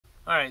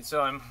Alright,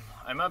 so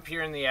I'm up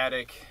here in the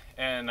attic,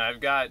 and I've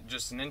got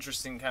just an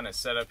interesting kind of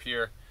setup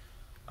here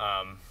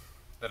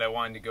that I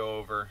wanted to go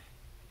over,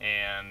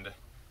 and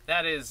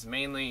that is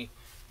mainly,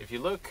 if you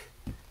look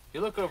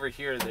over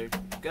here, they've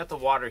got the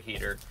water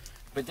heater,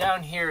 but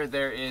down here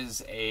there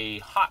is a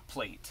hot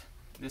plate.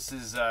 This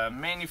is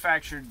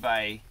manufactured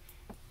by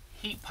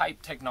Heat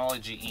Pipe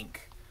Technology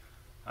Inc.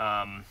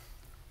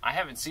 I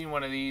haven't seen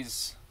one of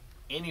these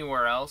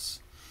anywhere else,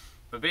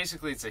 but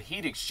basically it's a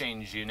heat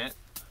exchange unit.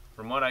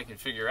 From what I can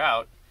figure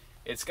out,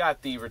 it's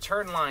got the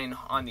return line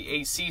on the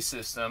AC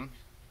system,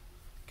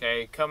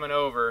 okay, coming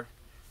over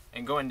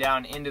and going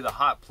down into the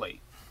hot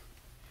plate.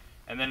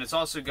 And then it's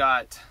also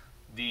got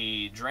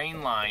the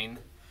drain line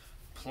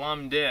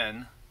plumbed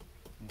in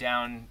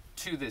down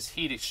to this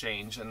heat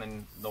exchange, and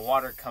then the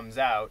water comes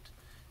out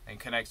and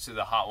connects to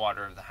the hot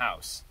water of the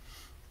house.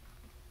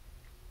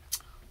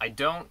 I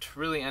don't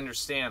really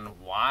understand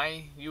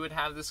why you would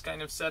have this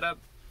kind of setup,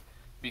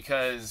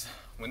 because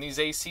when these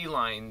AC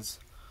lines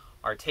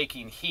are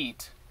taking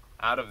heat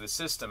out of the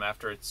system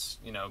after it's,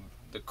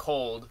 the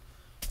cold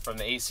from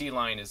the AC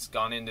line has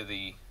gone into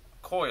the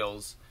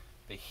coils,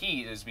 the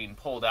heat is being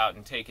pulled out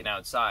and taken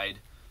outside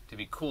to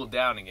be cooled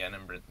down again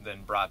and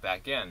then brought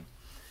back in.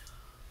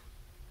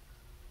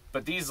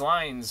 But these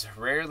lines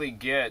rarely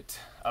get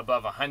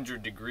above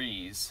 100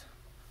 degrees,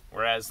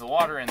 whereas the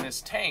water in this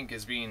tank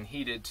is being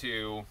heated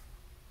to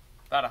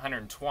about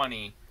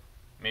 120,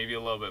 maybe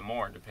a little bit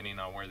more depending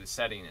on where the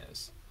setting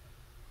is.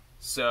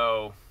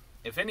 So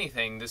if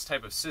anything, this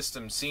type of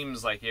system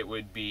seems like it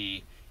would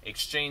be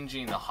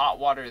exchanging the hot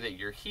water that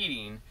you're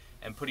heating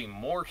and putting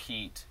more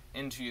heat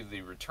into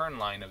the return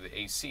line of the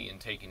AC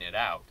and taking it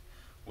out,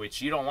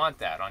 which you don't want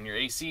that. On your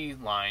AC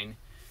line,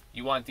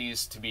 you want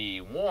these to be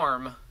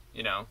warm,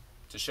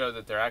 to show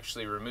that they're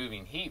actually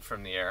removing heat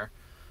from the air,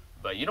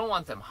 but you don't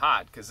want them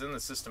hot, because then the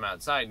system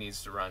outside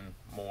needs to run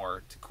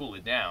more to cool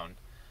it down.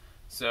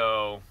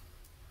 So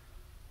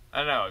I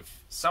don't know,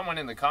 if someone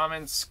in the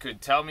comments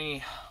could tell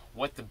me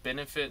what the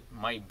benefit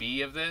might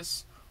be of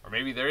this, or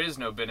maybe there is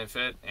no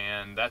benefit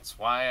and that's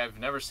why I've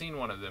never seen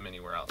one of them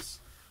anywhere else.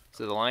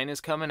 So the line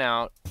is coming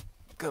out,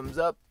 comes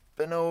up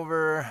and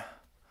over,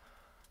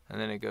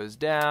 and then it goes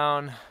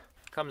down,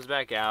 comes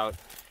back out.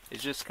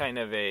 It's just kind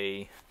of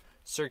a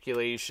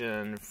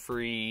circulation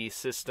free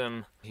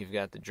system. You've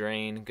got the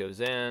drain, goes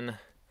in,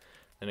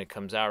 then it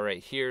comes out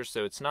right here,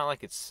 so it's not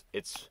like it's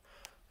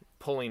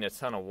pulling a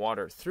ton of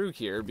water through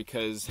here,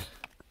 because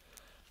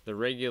the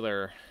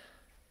regular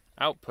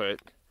output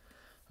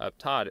up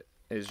top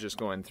is just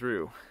going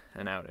through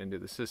and out into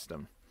the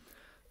system.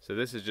 So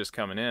this is just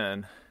coming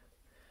in,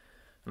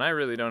 and I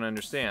really don't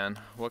understand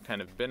what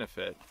kind of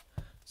benefit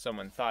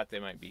someone thought they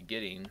might be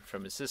getting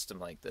from a system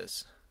like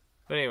this.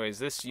 But anyways,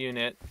 this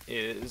unit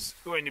is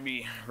going to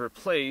be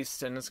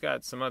replaced, and it's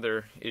got some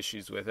other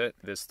issues with it.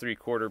 This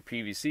 3/4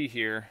 PVC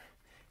here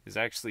is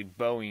actually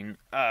bowing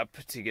up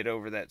to get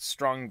over that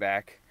strong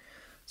back,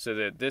 so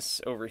that this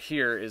over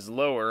here is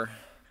lower.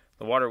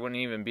 The water wouldn't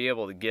even be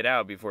able to get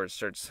out before it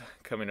starts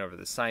coming over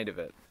the side of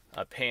it.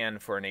 A pan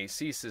for an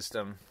AC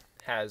system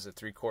has a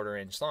 3/4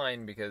 inch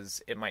line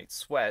because it might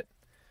sweat,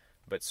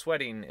 but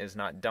sweating is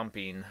not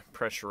dumping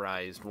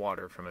pressurized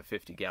water from a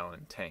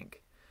 50-gallon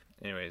tank.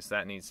 Anyways,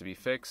 that needs to be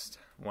fixed.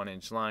 1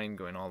 inch line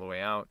going all the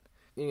way out.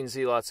 You can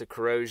see lots of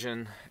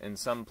corrosion in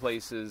some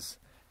places.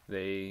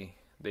 They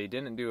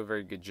didn't do a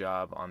very good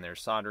job on their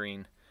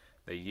soldering.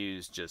 They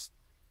used just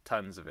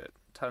tons of it,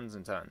 tons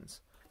and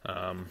tons.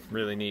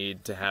 Really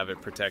need to have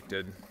it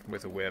protected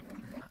with a whip.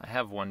 I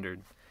have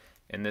wondered,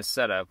 in this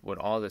setup, would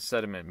all the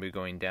sediment be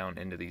going down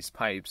into these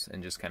pipes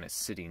and just kind of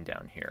sitting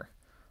down here?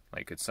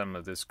 Like, could some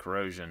of this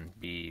corrosion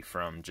be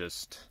from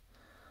just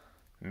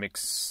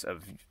mix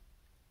of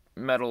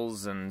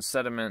metals and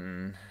sediment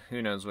and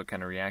who knows what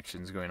kind of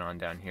reactions going on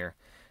down here,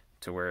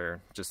 to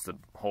where just the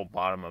whole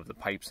bottom of the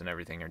pipes and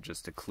everything are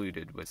just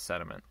occluded with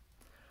sediment?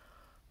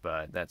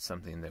 But that's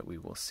something that we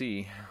will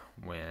see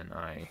when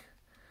I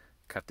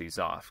cut these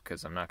off,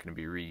 because I'm not going to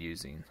be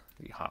reusing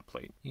the hot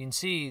plate. You can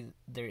see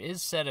there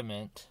is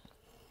sediment,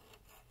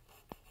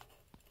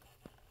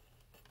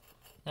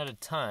 not a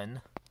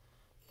ton,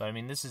 but I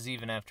mean, this is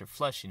even after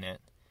flushing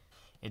it.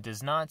 It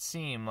does not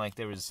seem like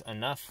there was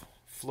enough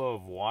flow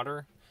of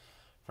water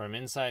from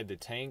inside the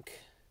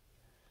tank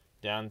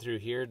down through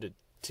here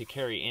to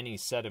carry any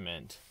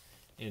sediment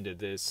into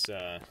this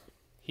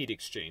heat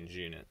exchange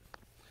unit.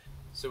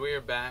 So we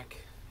are back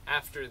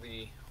after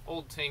the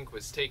old tank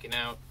was taken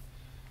out,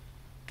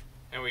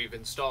 and we've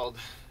installed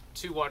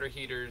 2 water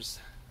heaters,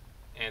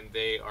 and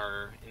they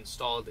are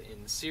installed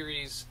in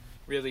series.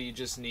 Really, you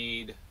just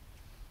need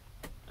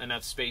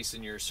enough space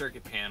in your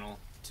circuit panel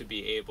to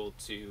be able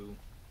to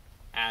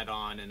add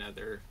on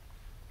another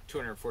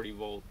 240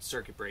 volt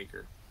circuit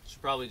breaker.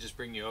 Should probably just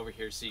bring you over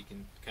here so you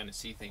can kind of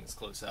see things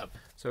close up.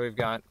 So we've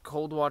got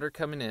cold water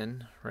coming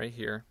in right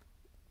here,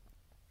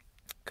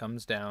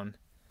 comes down,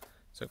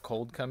 so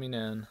cold coming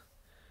in,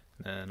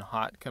 then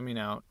hot coming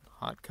out.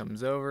 Hot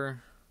comes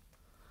over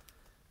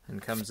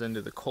and comes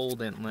into the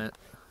cold inlet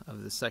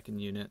of the second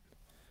unit,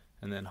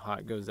 and then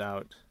hot goes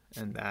out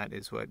and that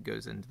is what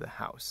goes into the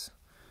house.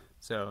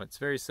 So it's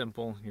very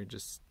simple. You're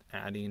just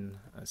adding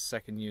a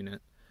second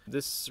unit.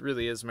 This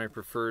really is my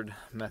preferred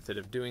method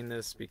of doing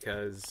this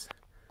because,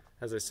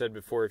 as I said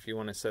before, if you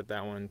want to set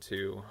that one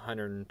to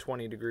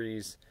 120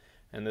 degrees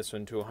and this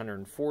one to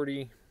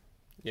 140,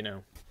 you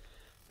know,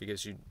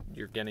 because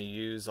you're going to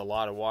use a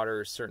lot of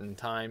water certain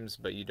times,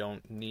 but you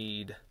don't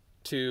need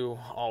to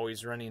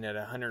always running at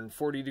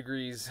 140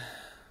 degrees.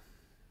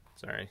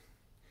 Sorry,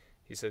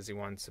 he says he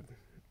wants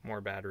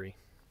more battery.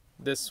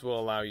 This will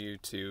allow you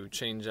to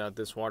change out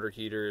this water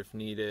heater if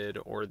needed,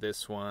 or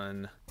this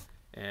one,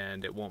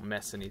 and it won't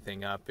mess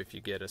anything up if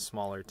you get a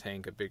smaller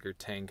tank, a bigger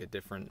tank, a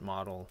different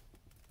model,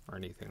 or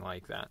anything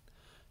like that.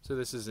 So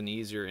this is an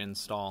easier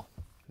install.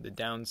 The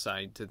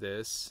downside to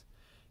this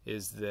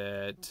is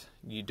that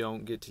you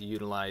don't get to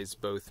utilize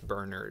both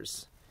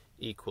burners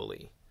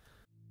equally.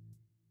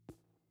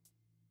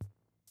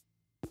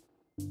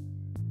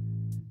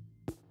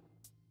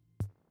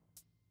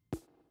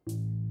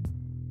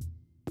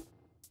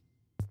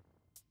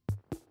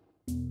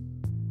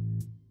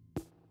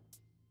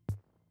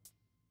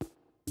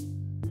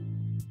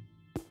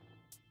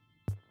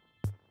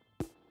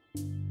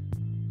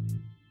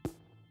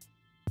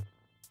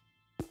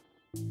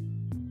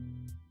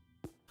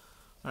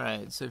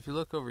 Alright, so if you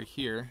look over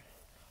here,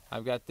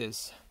 I've got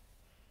this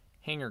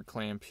hanger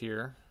clamp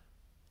here,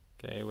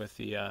 okay, with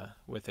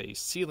a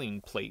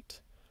ceiling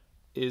plate.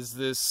 Is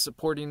this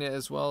supporting it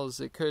as well as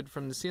it could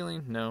from the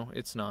ceiling? No,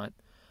 it's not.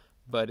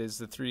 But is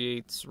the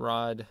 3/8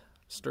 rod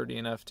sturdy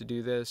enough to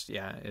do this?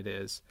 Yeah, it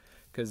is.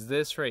 Because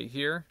this right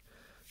here,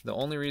 the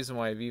only reason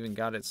why I've even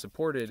got it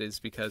supported is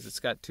because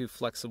it's got two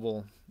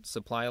flexible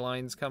supply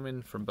lines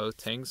coming from both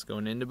tanks,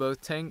 going into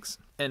both tanks.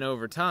 And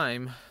over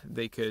time,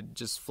 they could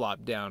just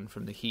flop down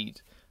from the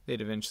heat.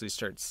 They'd eventually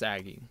start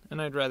sagging.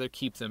 And I'd rather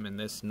keep them in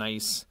this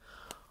nice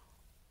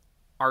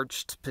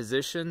arched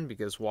position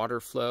because water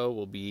flow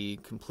will be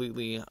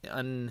completely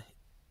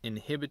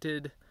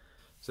uninhibited.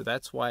 So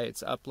that's why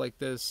it's up like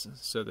this,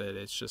 so that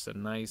it's just a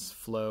nice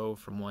flow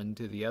from one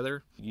to the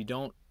other. You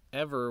don't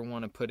ever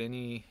want to put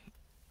any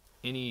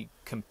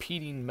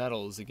competing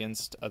metals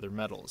against other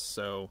metals.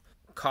 So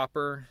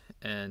copper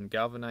and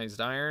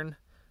galvanized iron,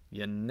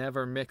 you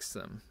never mix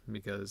them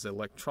because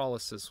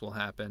electrolysis will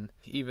happen.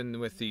 Even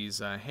with these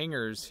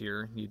hangers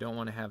here, you don't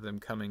want to have them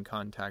come in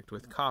contact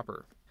with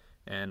copper.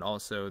 And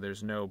also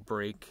there's no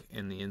break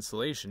in the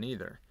insulation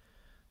either.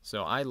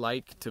 So I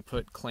like to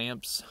put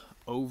clamps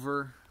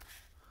over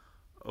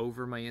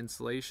my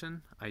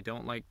insulation. I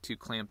don't like to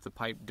clamp the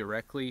pipe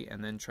directly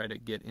and then try to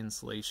get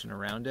insulation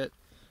around it,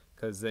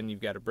 because then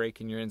you've got a break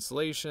in your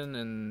insulation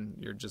and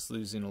you're just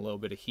losing a little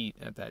bit of heat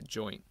at that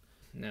joint.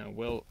 Now,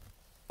 will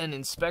an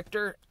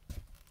inspector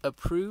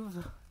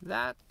approve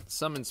that?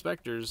 Some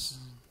inspectors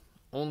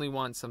only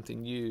want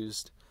something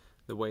used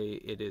the way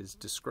it is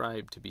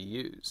described to be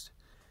used.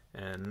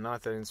 And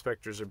not that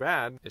inspectors are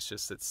bad, it's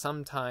just that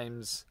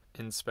sometimes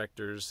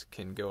inspectors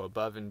can go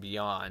above and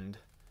beyond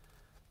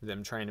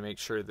them trying to make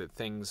sure that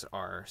things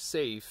are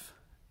safe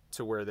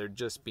to where they're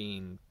just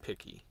being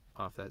picky.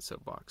 Off that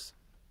soapbox.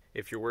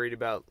 If you're worried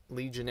about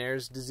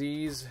Legionnaire's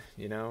disease,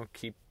 you know,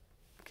 keep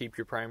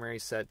your primary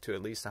set to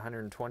at least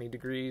 120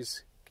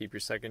 degrees, keep your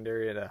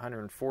secondary at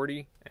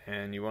 140,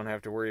 and you won't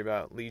have to worry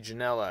about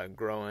Legionella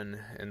growing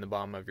in the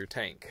bottom of your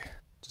tank.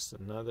 Just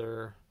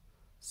another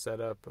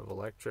setup of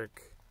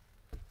electric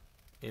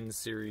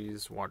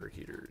in-series water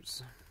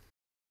heaters.